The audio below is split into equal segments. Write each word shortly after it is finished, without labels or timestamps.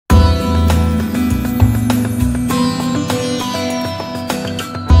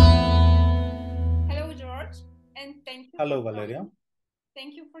Hello, Valeria.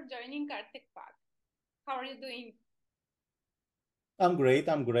 Thank you for joining Arctic Pack. How are you doing? I'm great.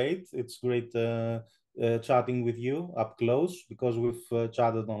 I'm great. It's great chatting with you up close because we've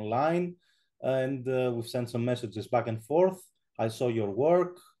chatted online and we've sent some messages back and forth. I saw your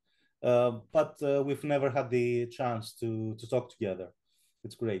work, but we've never had the chance to talk together.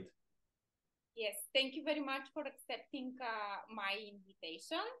 It's great. Yes, thank you very much for accepting my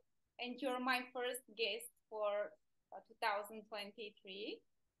invitation. And you're my first guest for 2023.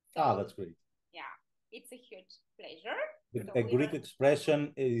 Ah, So, that's great. yeah, it's a huge pleasure. So A we Greek are,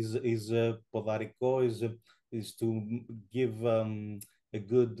 expression is podariko is to give a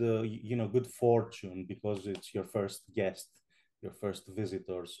good good fortune because it's your first guest, your first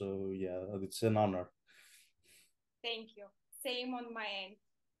visitor. So yeah, it's an honor. thank you. Same on my end.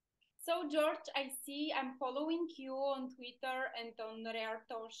 So, George, I see I'm following you on Twitter and on Rare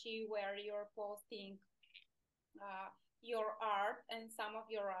Toshi where you're posting uh, your art and some of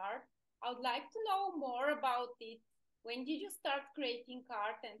your art. I would like to know more about it. When did you start creating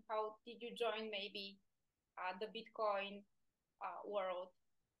art and how did you join maybe the Bitcoin world?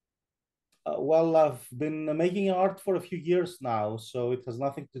 Well, I've been making art for a few years now, so it has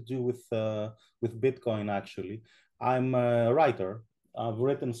nothing to do with Bitcoin actually. I'm a writer. I've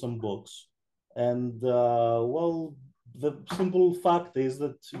written some books, and well, the simple fact is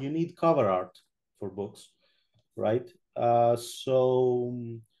that you need cover art for books, right? So,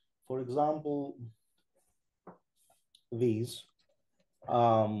 for example, these.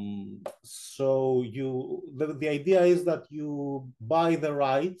 So the idea is that you buy the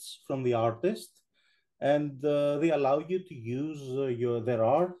rights from the artist and they allow you to use their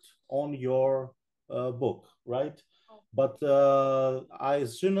art on your book, right? Oh, But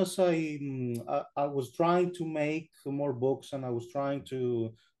as soon as I was trying to make more books and I was trying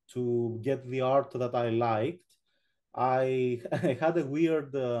to get the art that I liked, I I had a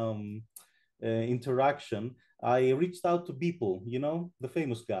weird interaction. I reached out to Beeple, the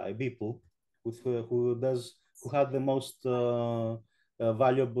famous guy, Beeple, who had the most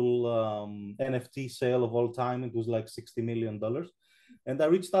valuable NFT sale of all time. It was like $60 million, and I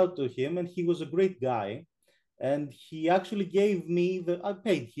reached out to him, and he was a great guy. And he actually gave me I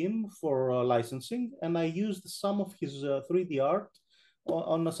paid him for licensing, and I used some of his 3D art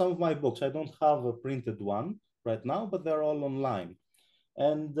on some of my books. I don't have a printed one right now, but they're all online.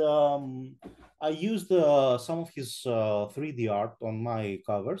 And I used some of his 3D art on my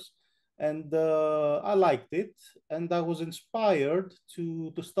covers, and I liked it, and I was inspired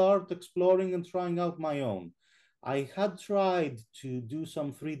to start exploring and trying out my own. I had tried to do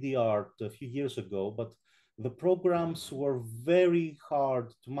some 3D art a few years ago, but the programs were very hard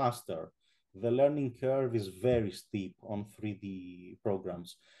to master. The learning curve is very steep on 3D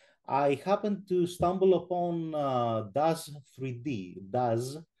programs. I happened to stumble upon DAZ 3D.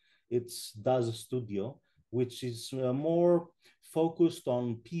 DAZ, it's DAZ Studio, which is more focused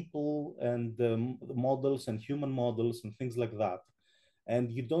on people and models and human models and things like that.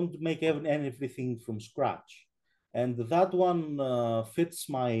 And you don't make everything from scratch. And that one fits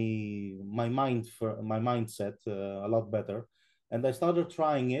my mindset a lot better. And I started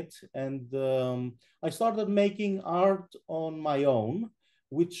trying it, and I started making art on my own,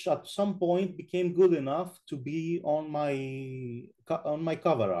 which at some point became good enough to be on my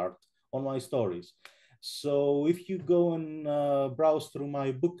cover art on my stories. So if you go and browse through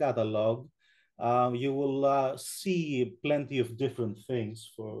my book catalog, you will see plenty of different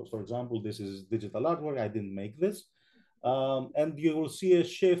things. For example, this is digital artwork. I didn't make this. And you will see a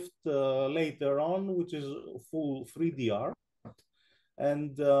shift later on, which is full 3D art.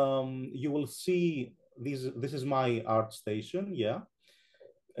 And you will see this is my art station, yeah.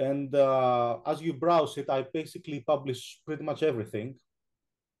 And as you browse it, I basically publish pretty much everything.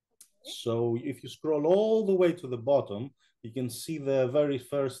 So if you scroll all the way to the bottom, you can see the very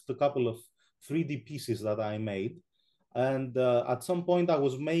first couple of 3D pieces that I made. And at some point, I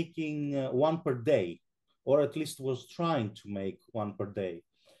was making one per day, or at least was trying to make one per day.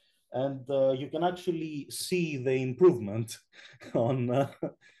 And you can actually see the improvement on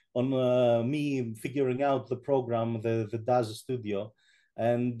me figuring out the program, the DAZ Studio,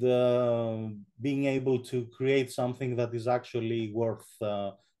 and being able to create something that is actually worth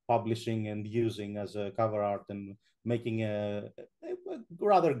publishing and using as a cover art and making a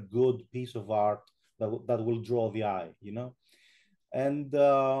rather good piece of art that will draw the eye. And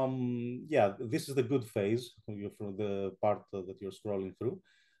yeah, this is the good phase for the part that you're scrolling through.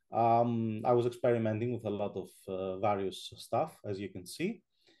 I was experimenting with a lot of various stuff, as you can see.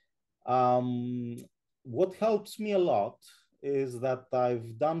 Um, what helps me a lot is that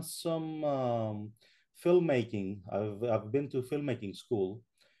I've done some filmmaking. I've been to filmmaking school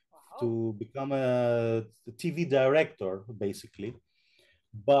Wow. to become a TV director, basically.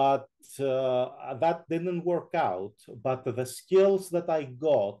 But that didn't work out. But the skills that I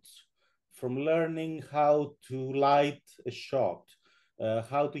got from learning how to light a shot,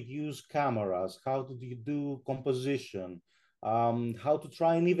 how to use cameras, how to do composition, how to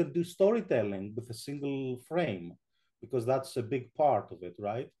try and even do storytelling with a single frame, because that's a big part of it,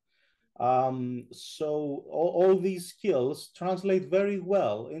 right? So all these skills translate very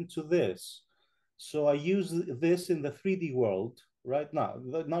well into this. So I use this in the 3D world right now.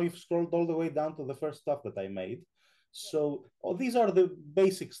 Now you've scrolled all the way down to the first stuff that I made. Yeah. So these are the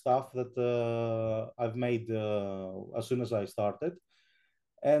basic stuff that I've made as soon as I started.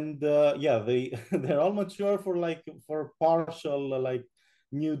 And yeah, they they're all mature for like for partial like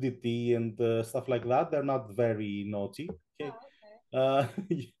nudity and stuff like that. They're not very naughty. Okay, Oh,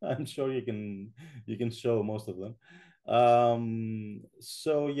 okay. I'm sure you can show most of them.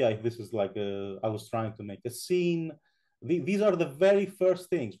 So yeah, this is like I was trying to make a scene. These are the very first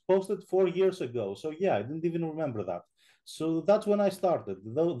things posted 4 years ago. So yeah, I didn't even remember that. So that's when I started.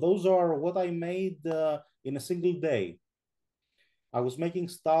 Those are what I made in a single day. I was making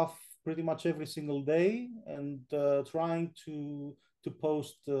stuff pretty much every single day and trying to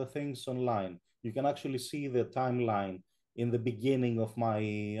post things online. You can actually see the timeline in the beginning of my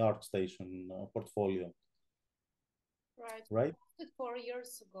ArtStation portfolio, Right. right? Posted 4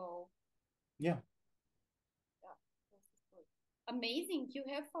 years ago. Yeah. Yeah. This is good. Amazing. You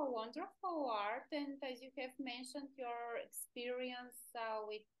have a wonderful art, and as you have mentioned, your experience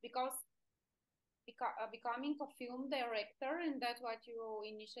with because becoming a film director, and that's what you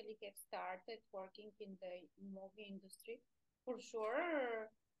initially have started working in the movie industry. For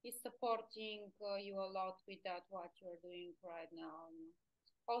sure, is supporting you a lot with that what you're doing right now.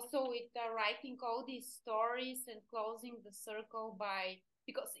 Also, with writing all these stories and closing the circle by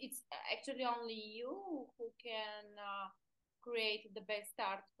because it's actually only you who can create the best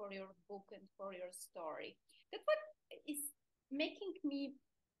art for your book and for your story. That's what is making me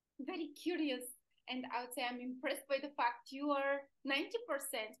very curious, and I would say I'm impressed by the fact you are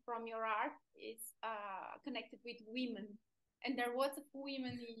 90% from your art is connected with women, and there was of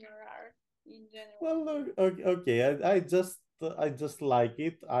women in your art in general. Well, okay. I just like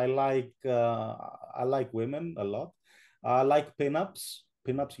it. I like women a lot. I like pinups.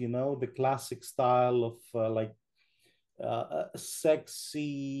 Pinups, you know, the classic style of like sexy.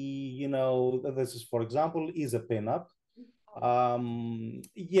 You know, this is for example is a pinup. Oh,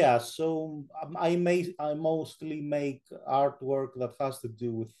 Yeah, so I mostly make artwork that has to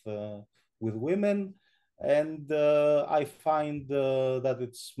do with women, and I find that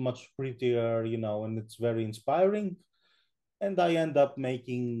it's much prettier, you know, and it's very inspiring, and I end up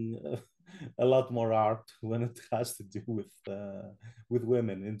making a lot more art when it has to do with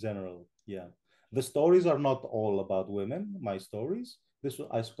women in general. Yeah, the stories are not all about women. My stories. This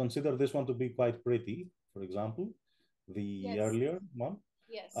I consider this one to be quite pretty. For example, the yes, earlier one.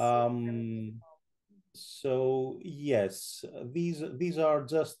 yes, it's very Um, beautiful. so yes, these are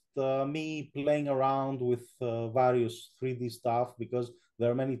just me playing around with various 3D stuff because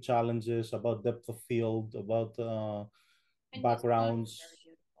there are many challenges about depth of field, about And the story is backgrounds. very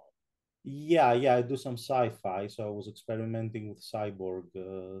beautiful. Yeah, I do some sci-fi, so I was experimenting with cyborg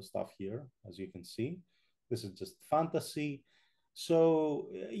stuff here, as you can see. This is just fantasy. So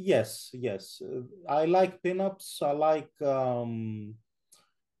yes, I like pinups. I like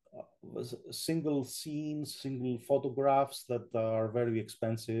single scenes, single photographs that are very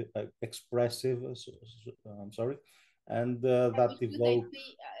expensive, expressive. I'm sorry, and that Which would that evoke. be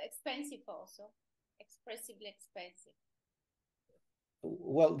expensive also, expressively expensive.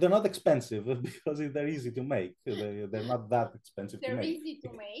 Well, they're not expensive because they're easy to make. They're not that expensive to They're make. easy to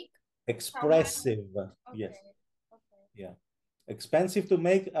make. How much? Expressive, yes, Okay, okay. yeah. Expensive to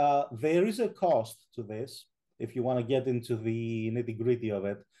make. There is a cost to this if you want to get into the nitty gritty of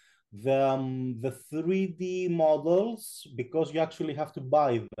it. The 3D models, because you actually have to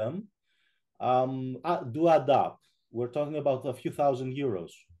buy them, do add up. We're talking about a few thousand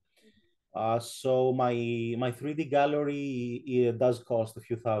euros. So my 3D gallery does cost a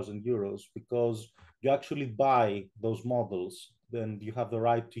few thousand euros because you actually buy those models, then you have the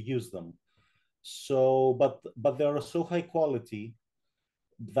right to use them. So, but they are so high quality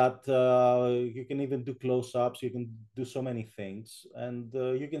that you can even do close-ups. You can do so many things, and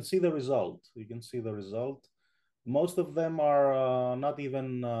you can see the result. You can see the result. Most of them are not even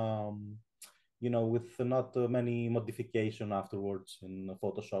you know, with not many modification afterwards in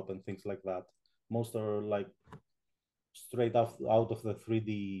Photoshop and things like that. Most are like straight out of the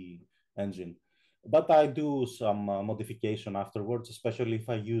 3D engine. but I do some modification afterwards, especially if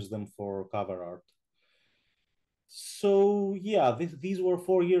I use them for cover art. So yeah, these were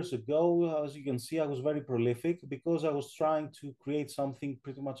 4 years ago. As you can see, I was very prolific because I was trying to create something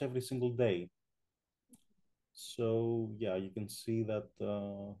pretty much every single day. So yeah, you can see that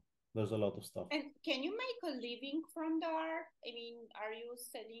there's a lot of stuff. And can you make a living from the art? I mean, are you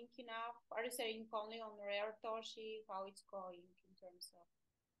selling enough? Are you selling only on Rare Toshi? How it's going in terms of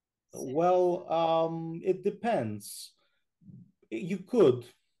sales? Well, it depends. You could,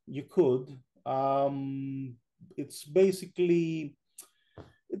 you could. Um, it's basically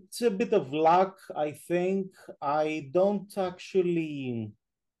it's a bit of luck, I think. I don't actually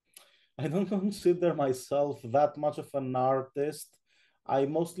I don't consider myself that much of an artist. I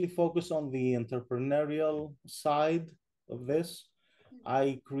mostly focus on the entrepreneurial side of this. Mm-hmm.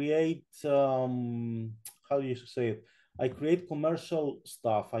 I create, how do you say it? I create commercial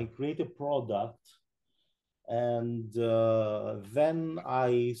stuff. I create a product and then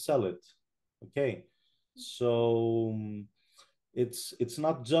I sell it. Okay. So it's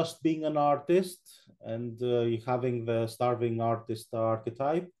not just being an artist and having the starving artist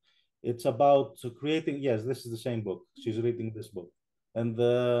archetype. It's about creating. Yes, this is the same book. She's reading this book, and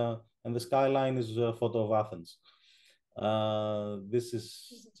the skyline is a photo of Athens. This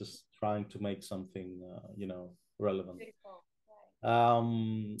is just trying to make something relevant. Beautiful.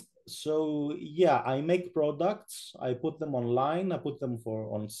 Right. So yeah, I make products. I put them online. I put them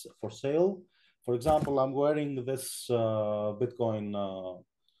for sale. For example, I'm wearing this Bitcoin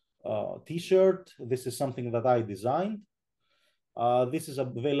T-shirt. This is something that I designed. This is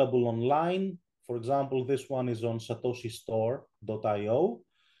available online. For example, this one is on satoshistore.io.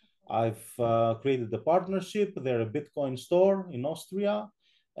 I've created a partnership. They're a Bitcoin store in Austria,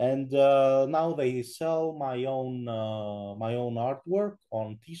 and now they sell my own artwork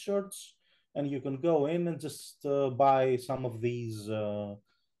on T-shirts, and you can go in and just buy some of these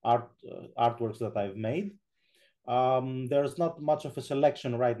artworks that I've made. There's not much of a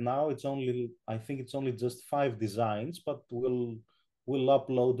selection right now. I think it's only just 5 designs, but we'll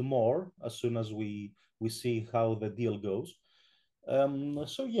upload more as soon as we see how the deal goes.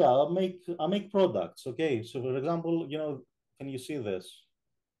 So yeah, I make products. Okay, so for example, can you see this?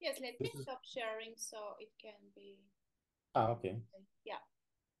 Yes, let me This is stop sharing so it can be. okay. Yeah.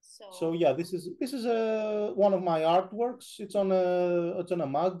 So So, yeah, this is one of my artworks. It's on a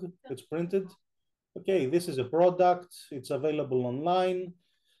mug. It's printed. Okay, this is a product. It's available online.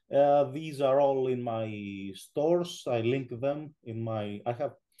 These are all in my stores. I link them in my. I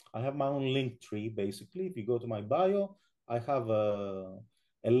have my own link tree basically. If you go to my bio, I have a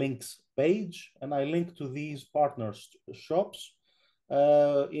links page, and I link to these partner shops,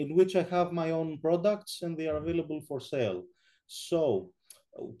 in which I have my own products, and they are available for sale. So,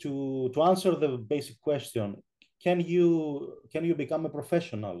 to answer the basic question, can you become a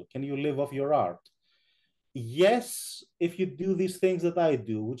professional? Can you live off your art? Yes, if you do these things that I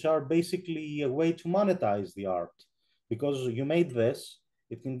do, which are basically a way to monetize the art, because you made this,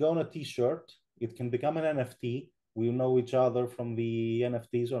 it can go on a t-shirt, it can become an NFT. We know each other from the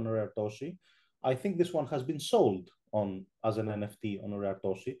NFTs on Rare Toshi. I think this one has been sold on as an NFT on Rare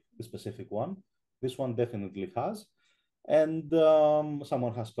Toshi, the specific one. This one definitely has, and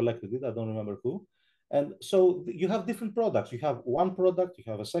someone has collected it. I don't remember who. And so you have different products. You have one product, you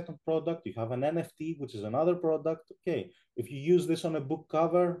have a second product, you have an NFT, which is another product. Okay, if you use this on a book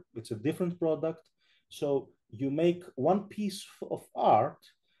cover, it's a different product. So you make one piece of art,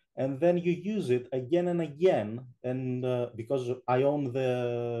 and then you use it again and again. And because I own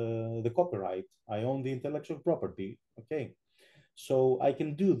the copyright, I own the intellectual property. Okay, so I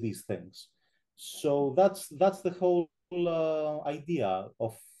can do these things. So that's the whole idea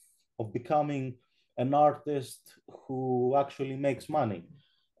of becoming an artist who actually makes money.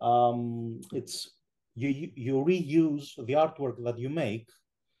 It's you reuse the artwork that you make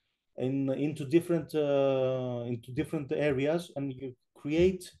into different areas, and you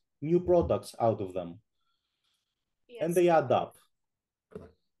create new products out of them, and yes, they add up.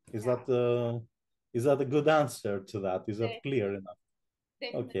 Is yeah, that is that a good answer to that? Is that clear definitely. enough?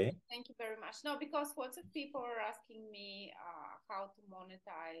 Definitely. Okay. Thank you very much. No, because lots of people are asking me how to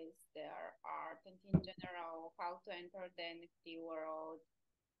monetize their art and in general how to enter the NFT world,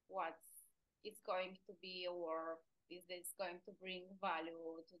 what it's going to be, or is this going to bring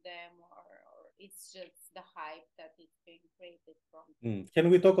value to them, or it's just the hype that it's being created from. Can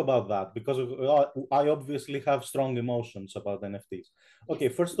we talk about that? Because I obviously have strong emotions about NFTs. Yes. Okay,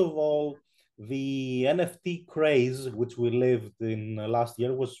 first of all, the NFT craze, which we lived in last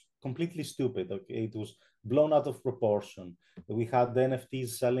year, was completely stupid. Okay, it was blown out of proportion. We had the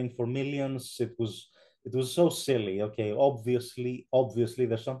NFTs selling for millions. It was so silly. Okay, obviously,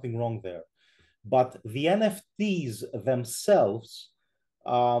 there's something wrong there. But the NFTs themselves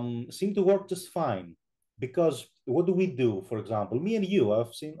seem to work just fine. Because what do we do? For example, me and you,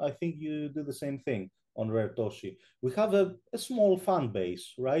 I think you do the same thing on Rare Toshi. We have a small fan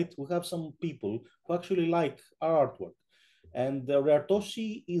base, right? We have some people who actually like our artwork. And Rare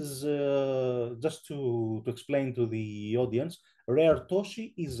Toshi is, just to explain to the audience, Rare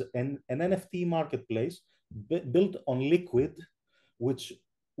Toshi is an NFT marketplace built on Liquid, which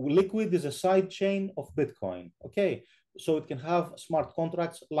Liquid is a side chain of Bitcoin. Okay, so it can have smart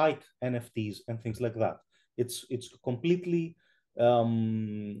contracts like NFTs and things like that. It's completely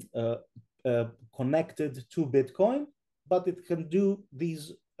connected to Bitcoin, but it can do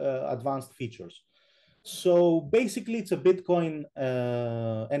these advanced features. So basically, it's a Bitcoin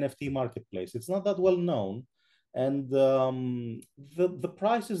NFT marketplace. It's not that well known, and the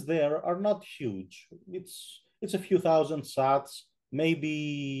prices there are not huge. It's a few thousand sats,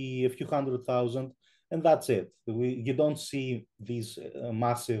 maybe a few 100,000, and that's it. You don't see these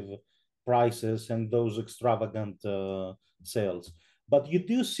massive prices and those extravagant sales, but you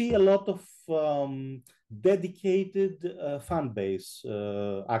do see a lot of dedicated fan base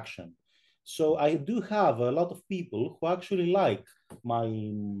action. So I do have a lot of people who actually like my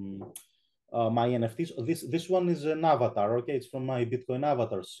my NFTs. This one is an avatar. Okay, it's from my Bitcoin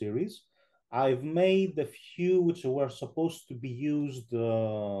avatar series. I've made a few which were supposed to be used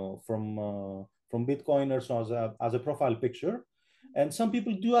from Bitcoiners as a profile picture, and some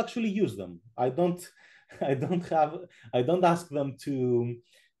people do actually use them. I don't I don't have I don't ask them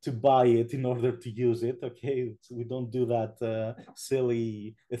to buy it in order to use it. Okay, we don't do that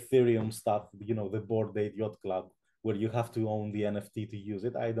silly Ethereum stuff. The Bored Ape Yacht Club, where you have to own the NFT to use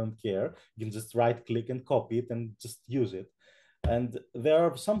it. I don't care. You can just right click and copy it and just use it. And there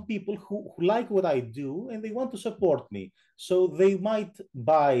are some people who like what I do and they want to support me. So they might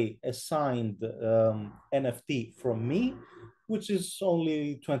buy a signed NFT from me, which is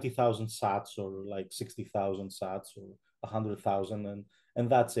only 20,000 sats or like 60,000 sats or 100,000, and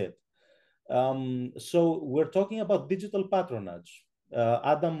that's it. So we're talking about digital patronage.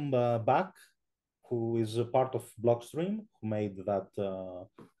 Adam Back, who is a part of Blockstream, who made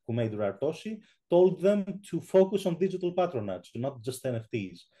Rare Toshi, told them to focus on digital patronage, not just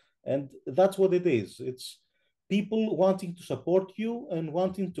NFTs. And that's what it is. It's people wanting to support you and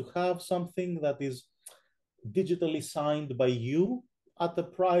wanting to have something that is digitally signed by you at a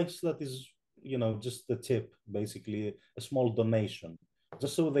price that is, just a tip, basically a small donation,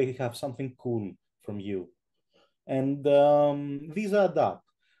 just so they have something cool from you. And these add up.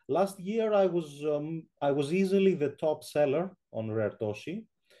 Last year, I was easily the top seller on Rare Toshi.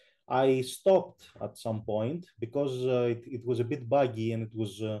 I stopped at some point because it was a bit buggy and it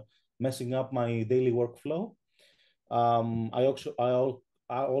was messing up my daily workflow. I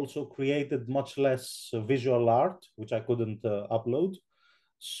also created much less visual art, which I couldn't upload.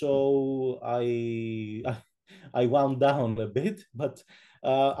 So I wound down a bit, but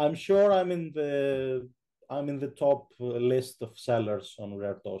I'm sure I'm in the top list of sellers on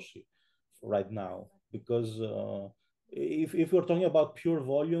Rare Toshi right now, because if we're talking about pure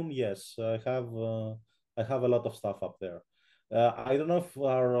volume, yes, I have a lot of stuff up there. I don't know if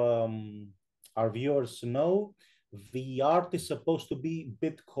our viewers know, the art is supposed to be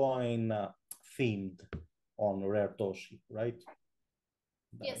Bitcoin themed on Rare Toshi, right?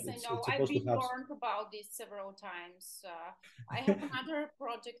 Yes, I know. It's I've supposed to been have. warned about this several times. I have another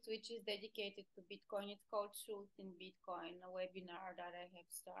project which is dedicated to Bitcoin. It's called Truth in Bitcoin, a webinar that I have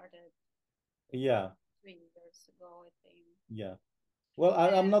started Yeah, 3 years ago, I think. yeah. Well,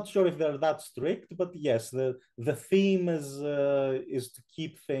 I'm not sure if they're that strict, but yes, the theme is to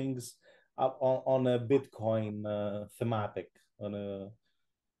keep things up on a Bitcoin thematic, on a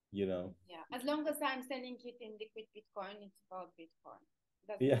you know Yeah, as long as I'm selling it in liquid Bitcoin, it's about Bitcoin.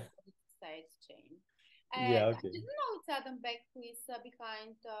 That's yeah, the side chain. yeah, I okay. didn't know it's Adam Beck who is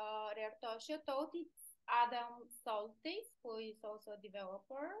behind Rare Toshi. I thought it's Adam Saoulidis, who is also a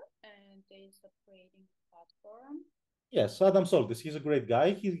developer and is operating a platform. Yes, Adam Soldis, he's a great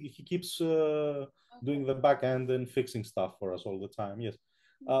guy. He keeps Okay. doing the back end and fixing stuff for us all the time. Yes.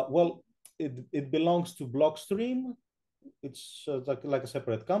 Mhm. Well, it belongs to Blockstream. It's like a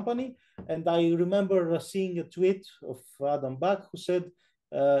separate company. And I remember seeing a tweet of Adam Back who said,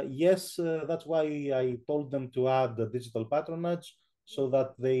 yes, that's why I told them to add the digital patronage so that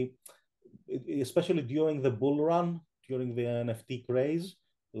they, especially during the bull run, during the NFT craze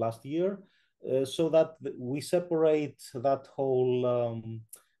last year, so that we separate that whole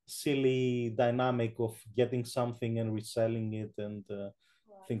silly dynamic of getting something and reselling it and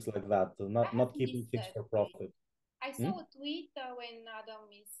Right. things like that. I Not have keeping missed things that for page. profit. I Hmm? saw a tweet when Adam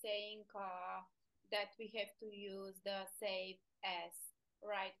is saying that we have to use the save as,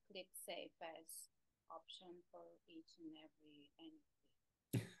 right click save as option for each and every NFT.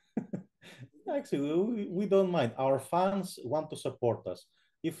 Actually, we don't mind. Our fans want to support us.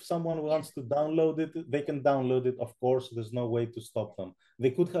 If someone Yes, wants to download it, they can download it. Of course, there's no way to stop them.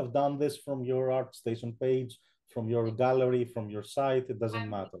 They could have done this from your ArtStation page, from your gallery, from your site. It doesn't I'm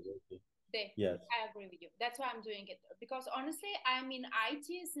matter. with you. They, Yes. I agree with you. That's why I'm doing it. Because honestly, I'm in IT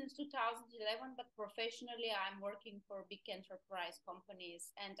since 2011, but professionally, I'm working for big enterprise companies,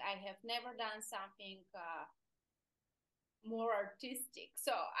 and I have never done something more artistic.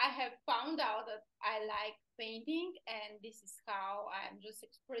 So I have found out that I like painting, and this is how I'm just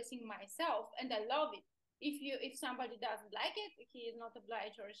expressing myself, and I love it. If somebody doesn't like it, he is not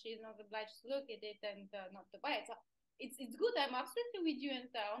obliged or she is not obliged to look at it and not to buy it. So it's good. I'm absolutely with you and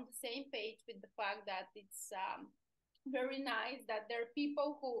on the same page with the fact that it's very nice that there are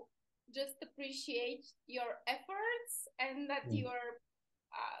people who just appreciate your efforts and that you Mm. are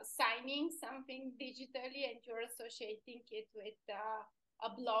signing something digitally and you're associating it with a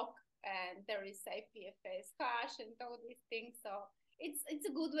blog and there is IPFS hash and all these things. So it's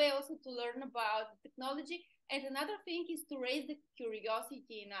a good way also to learn about technology. And another thing is to raise the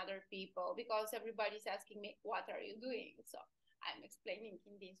curiosity in other people because everybody's asking me, what are you doing? So I'm explaining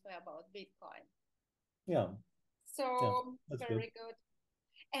in this way about Bitcoin. Yeah. Yeah. So That's good. very good.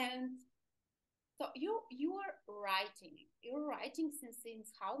 And so you are writing. You're writing since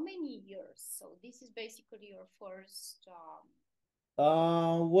how many years? So this is basically your first.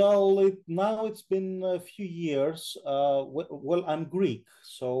 Well, now it's been a few years. Well, I'm Greek,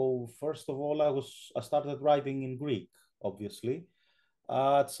 so first of all, I started writing in Greek, obviously.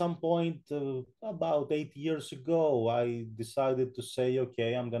 At some point, about 8 years ago, I decided to say,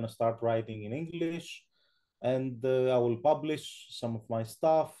 okay, I'm gonna start writing in English, and I will publish some of my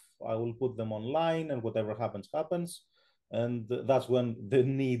stuff. I will put them online, and whatever happens, happens. And that's when the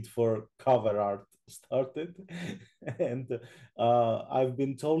need for cover art started. And I've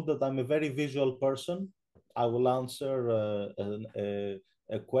been told that I'm a very visual person. I will answer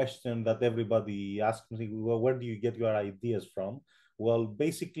a question that everybody asks me, well, where do you get your ideas from? Well,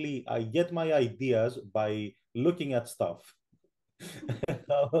 basically, I get my ideas by looking at stuff.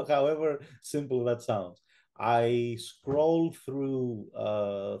 However simple that sounds. I scroll through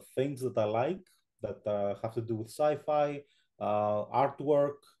things that I like that have to do with sci-fi,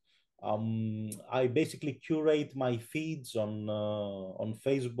 artwork. I basically curate my feeds on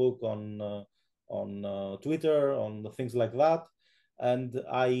Facebook, on Twitter, on things like that, and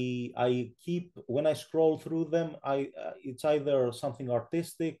I keep when I scroll through them, I it's either something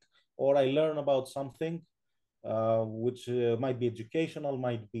artistic or I learn about something which might be educational,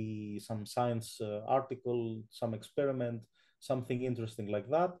 might be some science article, some experiment, something interesting like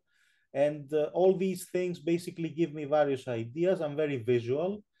that. And all these things basically give me various ideas. I'm very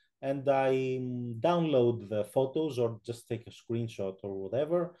visual, and I download the photos or just take a screenshot or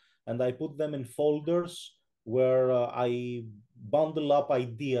whatever, and I put them in folders where I bundle up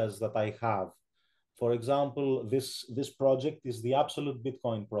ideas that I have. For example, this project is the Absolute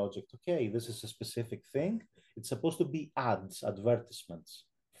Bitcoin project. Okay, this is a specific thing. It's supposed to be ads, advertisements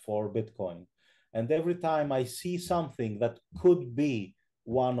for Bitcoin. And every time I see something that could be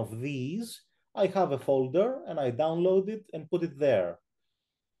one of these, I have a folder and I download it and put it there.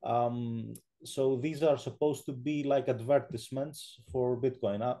 Um, so these are supposed to be like advertisements for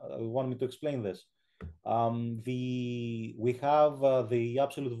Bitcoin. Want me to explain this? We have the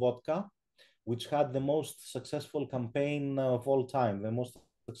Absolute Vodka, which had the most successful campaign of all time, the most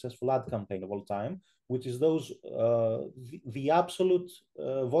successful ad campaign of all time, which is those the absolute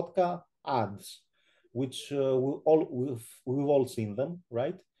vodka ads, which we've all seen them,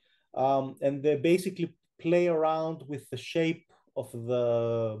 right? And they basically play around with the shape of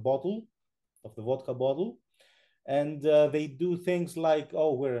the bottle, of the vodka bottle, and they do things like,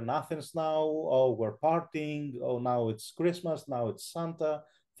 oh, we're in Athens now, oh, we're partying, oh, now it's Christmas, now it's Santa,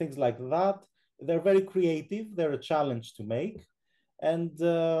 things like that. They're very creative, they're a challenge to make, and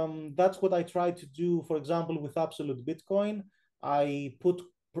that's what I try to do. For example, with Absolute Bitcoin, I put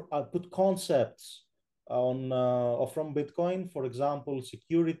concepts on from Bitcoin, for example,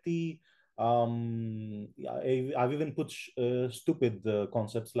 security. I've even put stupid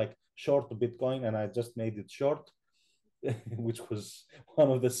concepts like short Bitcoin, and I just made it short, which was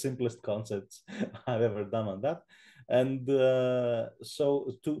one of the simplest concepts I've ever done on that. And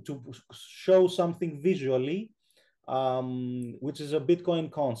so to show something visually, which is a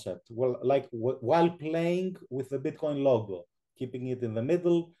Bitcoin concept. Well, like while playing with the Bitcoin logo, keeping it in the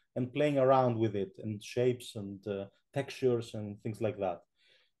middle and playing around with it and shapes and textures and things like that.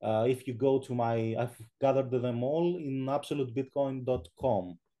 If you go to I've gathered them all in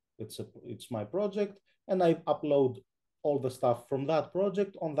absolutebitcoin.com. It's my project, and I upload all the stuff from that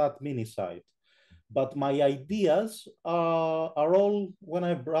project on that mini site. But my ideas are all when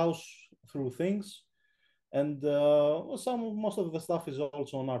I browse through things, and most of the stuff is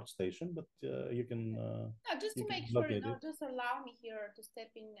also on ArtStation, but No, just you to can make sure, locate it. just allow me here to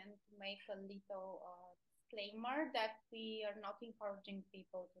step in and to make a little disclaimer that we are not encouraging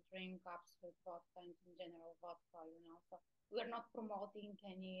people to drink absolute vodka and in general vodka, So we're not promoting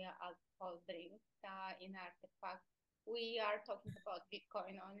any alcohol drink in Artifact. We are talking about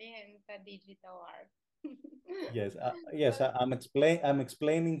Bitcoin only and digital art. Yes, I'm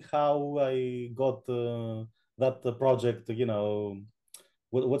explaining how I got that project.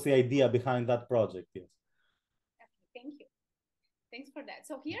 What's the idea behind that project? Yes. Okay, thank you. Thanks for that.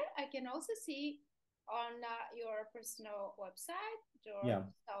 So here I can also see on your personal website, Yeah.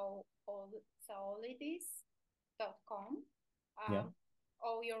 georgesaoulidis.com, Yeah.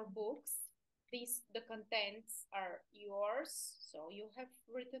 all your books. The contents are yours. So you have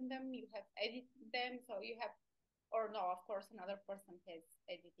written them, you have edited them. So you have, or no, of course, another person has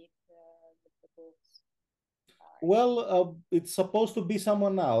edited the books. Well, it's supposed to be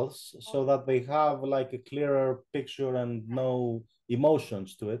someone else so that they have like a clearer picture and no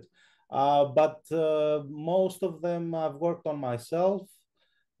emotions to it. But most of them I've worked on myself.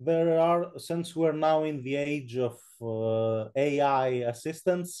 Since we're now in the age of AI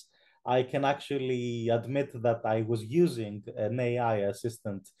assistants, I can actually admit that I was using an AI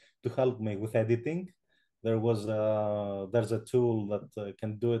assistant to help me with editing. There's a tool that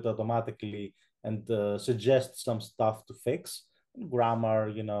can do it automatically and suggest some stuff to fix, grammar,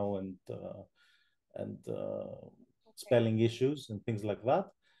 and spelling issues and things like that.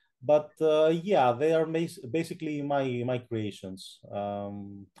 But yeah, they are basically my creations,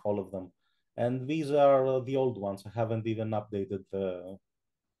 all of them. And these are the old ones. I haven't even updated the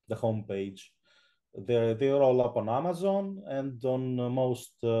homepage. They're all up on Amazon and on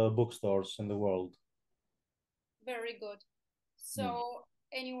most bookstores in the world. Very good. So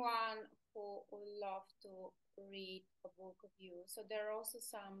anyone who would love to read a book of you, so there are also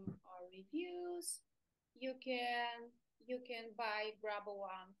some reviews. You can grab a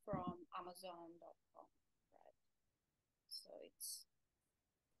one from Amazon.com, right? So it's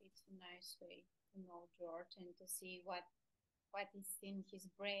a nice way to know George and to see what is in his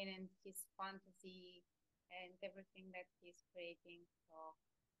brain and his fantasy and everything that he's creating. So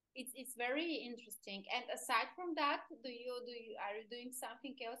it's very interesting. And aside from that, are you doing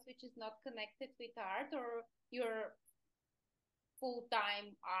something else which is not connected with art, or you're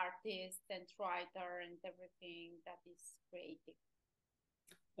full-time artist and writer and everything that is creative?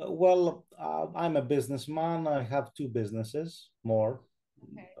 Well, I'm a businessman. I have two businesses more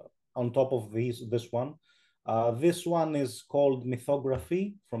Okay. on top of this one. This one is called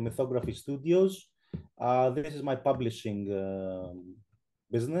Mythography from Mythography Studios. This is my publishing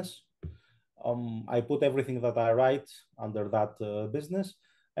business. I put everything that I write under that business,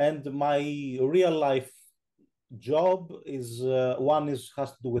 and my real life job is one is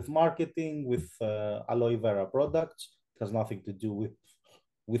has to do with marketing, with aloe vera products. It has nothing to do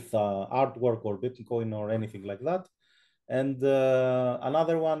with artwork or Bitcoin or anything like that. And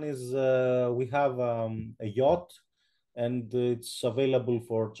another one is we have a yacht, and it's available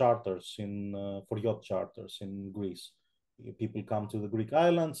for charters for yacht charters in Greece. People come to the Greek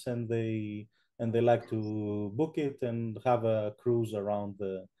islands and they like to book it and have a cruise around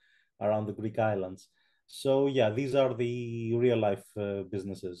the Greek islands. So yeah, these are the real life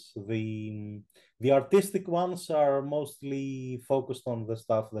businesses. The artistic ones are mostly focused on the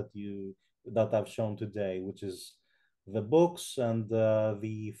stuff that I've shown today, which is the books and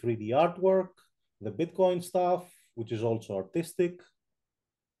the 3D artwork, the Bitcoin stuff, which is also artistic.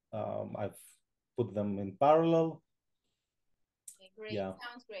 I've put them in parallel. Okay, great. Yeah.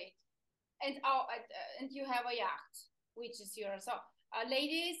 Sounds great. And you have a yacht, which is yours. So,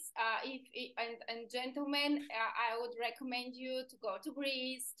 ladies, and gentlemen, I would recommend you to go to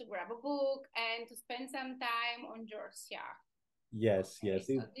Greece to grab a book and to spend some time on George's yacht. Yes, Okay, yes.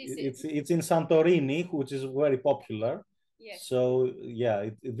 so It's in Santorini, which is very popular. yes. So yeah,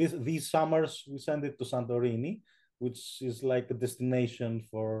 these summers we send it to Santorini, which is like a destination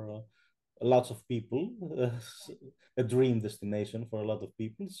for lots of people, a dream destination for a lot of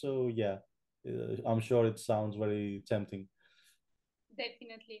people. So yeah. I'm sure it sounds very tempting.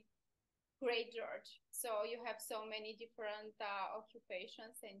 Definitely. Great, George. So you have so many different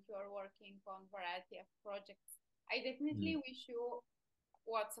occupations and you are working on variety of projects. I definitely Mm. wish you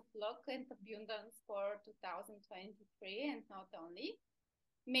lots of luck and abundance for 2023 and not only.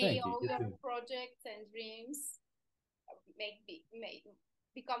 May Thank you. all You your too. projects and dreams may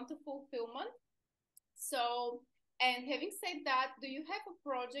become to fulfillment. So, and having said that, do you have a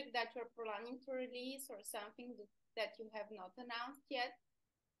project that you're planning to release or something that you have not announced yet?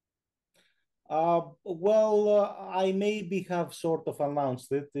 I maybe have sort of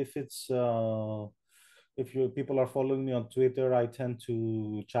announced it. If you people are following me on Twitter, I tend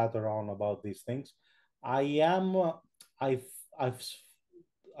to chat around about these things. I am. I've I've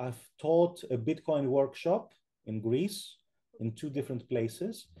I've taught a Bitcoin workshop in Greece in two different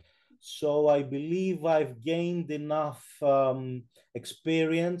places. So I believe I've gained enough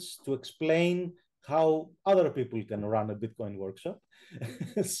experience to explain how other people can run a Bitcoin workshop.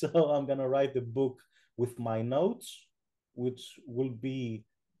 So I'm going to write a book with my notes, which will be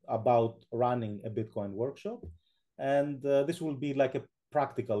about running a Bitcoin workshop. And this will be like a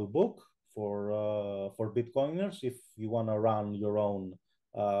practical book for Bitcoiners if you want to run your own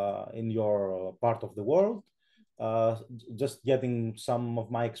in your part of the world, uh, just getting some of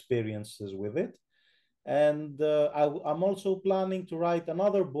my experiences with it. And I'm also planning to write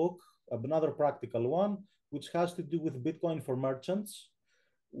another book, another practical one, which has to do with Bitcoin for merchants,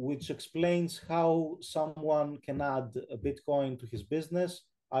 which explains how someone can add a Bitcoin to his business,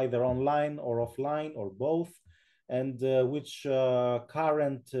 either online or offline or both, and which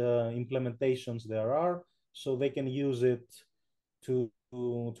current implementations there are, so they can use it to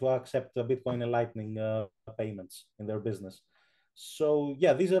accept Bitcoin and Lightning payments in their business. So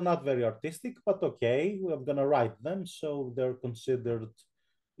yeah, these are not very artistic, but okay, we're gonna write them, so they're considered.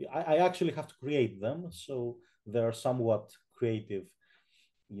 I actually have to create them, so they're somewhat creative.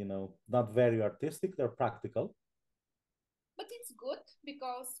 Not very artistic. They're practical. But it's good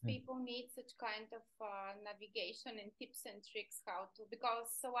because people need such kind of navigation and tips and tricks how to. Because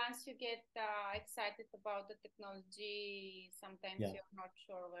so once you get excited about the technology, sometimes Yeah. you're not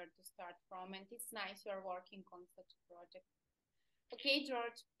sure where to start from, and it's nice you're working on such a project. Okay,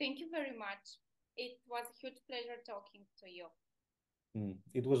 George, thank you very much. It was a huge pleasure talking to you.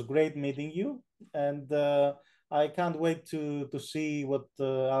 It was great meeting you, and I can't wait to see what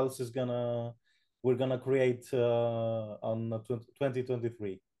else is gonna we're gonna create on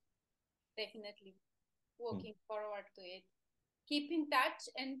 2023. Definitely looking forward to it. Keep in touch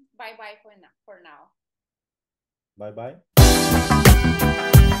and bye bye for now. Bye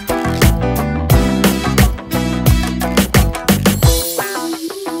bye.